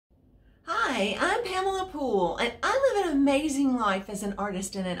Hi, I'm Pamela Poole, and I live an amazing life as an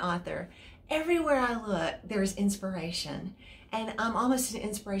artist and an author. Everywhere I look, there's inspiration, and I'm almost an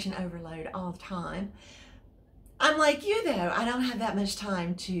inspiration overload all the time. I'm like you though, I don't have that much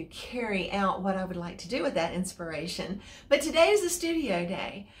time to carry out what I would like to do with that inspiration. But today is a studio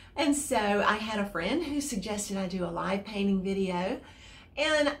day, and so I had a friend who suggested I do a live painting video,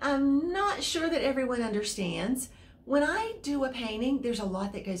 and I'm not sure that everyone understands. When I do a painting, there's a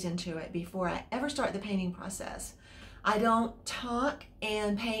lot that goes into it before I ever start the painting process. I don't talk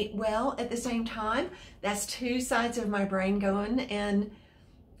and paint well at the same time. That's two sides of my brain going, and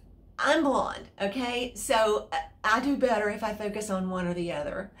I'm blonde, okay? So I do better if I focus on one or the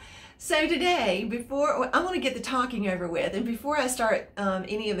other. So today, I want to get the talking over with, and before I start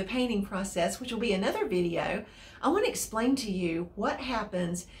any of the painting process, which will be another video, I want to explain to you what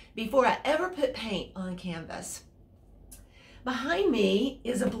happens before I ever put paint on canvas. Behind me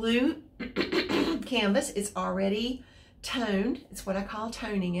is a blue canvas. It's already toned. It's what I call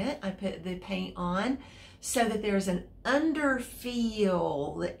toning it. I put the paint on so that there's an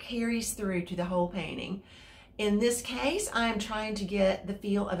underfeel that carries through to the whole painting. In this case, I'm trying to get the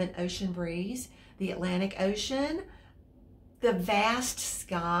feel of an ocean breeze, the Atlantic Ocean, the vast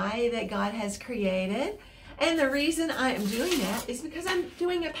sky that God has created. And the reason I am doing that is because I'm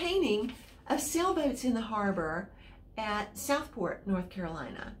doing a painting of sailboats in the harbor at Southport, North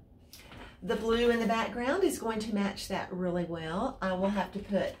Carolina. The blue in the background is going to match that really well. I will have to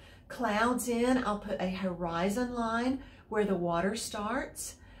put clouds in. I'll put a horizon line where the water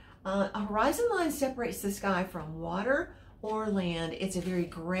starts. A horizon line separates the sky from water or land. It's a very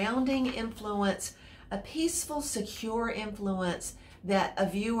grounding influence, a peaceful, secure influence that a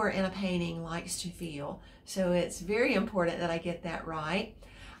viewer in a painting likes to feel. So it's very important that I get that right.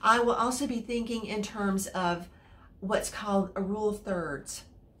 I will also be thinking in terms of what's called a rule of thirds.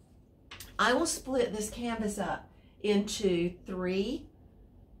 I will split this canvas up into 3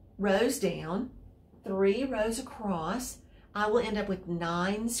 rows down, 3 rows across. I will end up with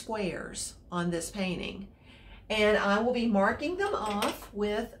 9 squares on this painting. And I will be marking them off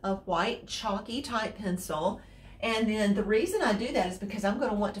with a white chalky type pencil. And then the reason I do that is because I'm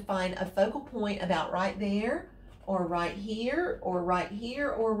going to want to find a focal point about right there, or right here, or right here,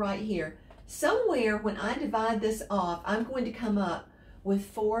 or right here. Somewhere when I divide this off, I'm going to come up with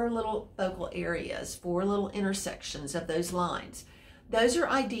 4 little focal areas, 4 little intersections of those lines. Those are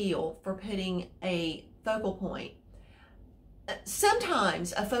ideal for putting a focal point.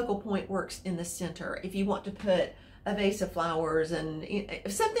 Sometimes a focal point works in the center if you want to put a vase of flowers, and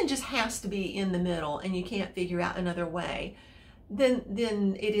if something just has to be in the middle and you can't figure out another way,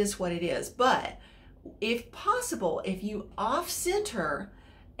 then it is what it is. But if possible, if you off-center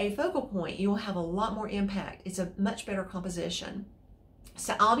a focal point, you will have a lot more impact. It's a much better composition.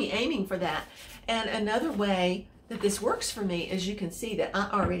 So I'll be aiming for that. And another way that this works for me is you can see that I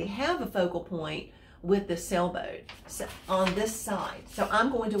already have a focal point with the sailboat on this side. So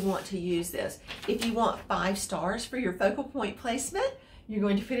I'm going to want to use this. If you want 5 stars for your focal point placement, you're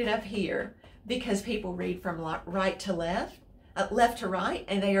going to put it up here, because people read from right to left, left to right,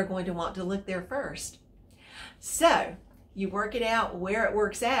 and they are going to want to look there first. So you work it out where it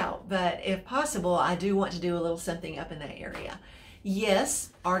works out, but if possible, I do want to do a little something up in that area. Yes,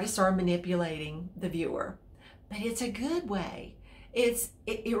 artists are manipulating the viewer, but it's a good way. It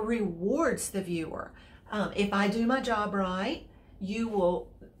rewards the viewer. If I do my job right, you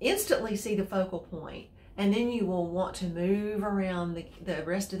will instantly see the focal point, and then you will want to move around the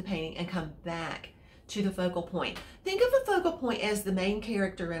rest of the painting and come back to the focal point. Think of a focal point as the main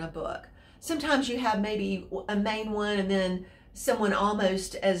character in a book. Sometimes you have maybe a main one and then someone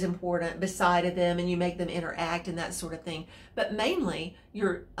almost as important beside of them, and you make them interact and that sort of thing. But mainly,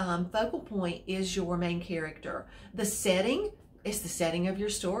 your focal point is your main character. The setting is the setting of your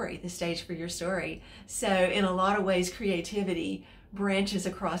story, the stage for your story. So in a lot of ways, creativity branches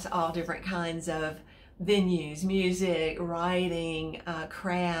across all different kinds of venues: music, writing,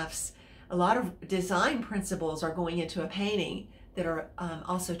 crafts. A lot of design principles are going into a painting that are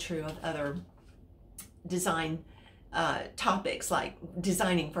also true of other design topics, like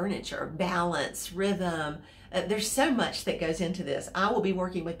designing furniture, balance, rhythm. There's so much that goes into this. I will be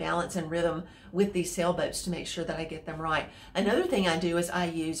working with balance and rhythm with these sailboats to make sure that I get them right. Another thing I do is I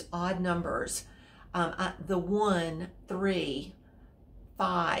use odd numbers. The 1, 3,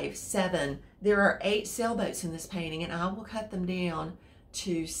 5, 7. There are 8 sailboats in this painting, and I will cut them down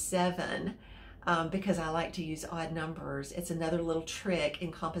to 7. Because I like to use odd numbers. It's another little trick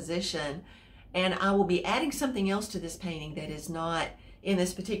in composition. And I will be adding something else to this painting that is not in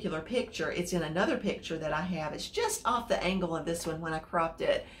this particular picture. It's in another picture that I have. It's just off the angle of this one when I cropped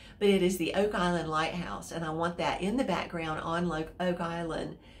it, but it is the Oak Island Lighthouse, and I want that in the background on Oak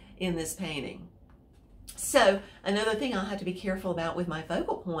Island in this painting. So another thing I'll have to be careful about with my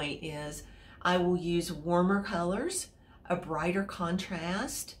focal point is I will use warmer colors, a brighter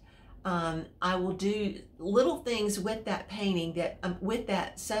contrast. I will do little things with that painting, that with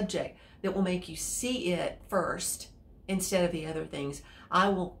that subject, that will make you see it first instead of the other things. I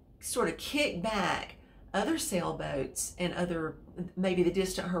will sort of kick back other sailboats and other, maybe the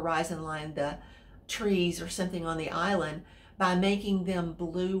distant horizon line, the trees or something on the island, by making them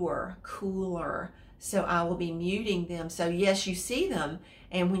bluer, cooler. So I will be muting them. So yes, you see them,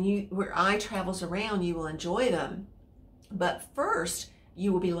 and when your eye travels around, you will enjoy them. But first,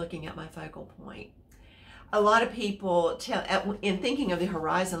 you will be looking at my focal point. A lot of people in thinking of the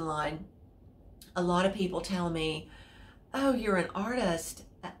horizon line, a lot of people tell me, oh, you're an artist.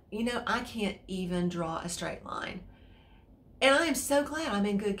 You know, I can't even draw a straight line. And I am so glad I'm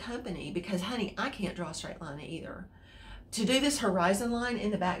in good company, because honey, I can't draw a straight line either. To do this horizon line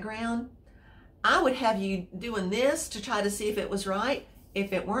in the background, I would have you doing this to try to see if it was right,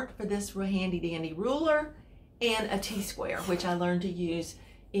 if it weren't for this handy dandy ruler and a T-square, which I learned to use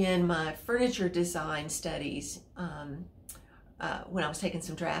in my furniture design studies when I was taking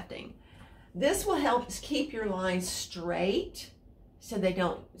some drafting. This will help keep your lines straight so they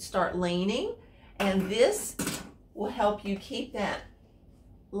don't start leaning, and this will help you keep that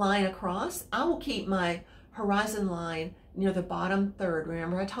line across. I will keep my horizon line near the bottom third.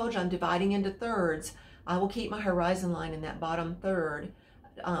 Remember, I told you I'm dividing into thirds. I will keep my horizon line in that bottom third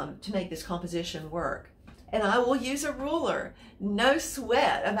to make this composition work. And I will use a ruler. No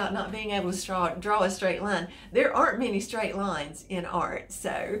sweat about not being able to draw a straight line. There aren't many straight lines in art,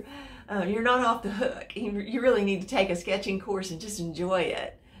 so you're not off the hook. You really need to take a sketching course and just enjoy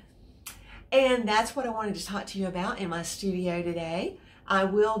it. And that's what I wanted to talk to you about in my studio today. I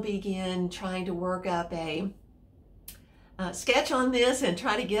will begin trying to work up a sketch on this and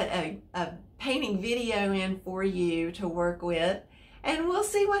try to get a painting video in for you to work with, and we'll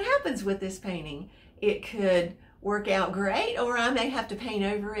see what happens with this painting. It could work out great, or I may have to paint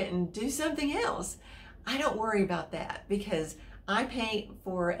over it and do something else. I don't worry about that, because I paint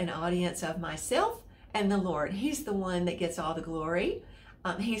for an audience of myself and the Lord. He's the one that gets all the glory.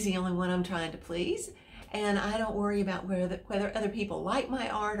 He's the only one I'm trying to please. And I don't worry about whether other people like my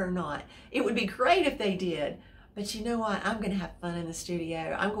art or not. It would be great if they did. But you know what? I'm going to have fun in the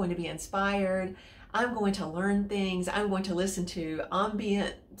studio. I'm going to be inspired. I'm going to learn things. I'm going to listen to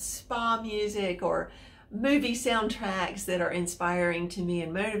ambient spa music or movie soundtracks that are inspiring to me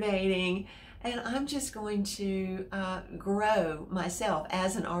and motivating. And I'm just going to grow myself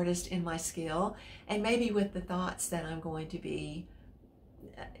as an artist in my skill, and maybe with the thoughts that I'm going to be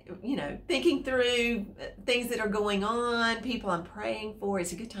thinking through things that are going on, people I'm praying for.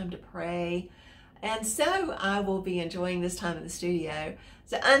 It's a good time to pray. And so I will be enjoying this time in the studio.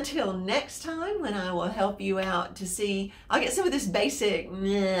 So until next time, when I will help you out to see, I'll get some of this basic,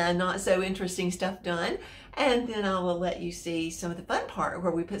 not so interesting stuff done. And then I will let you see some of the fun part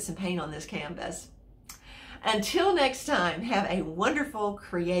where we put some paint on this canvas. Until next time, have a wonderful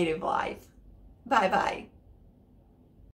creative life. Bye-bye.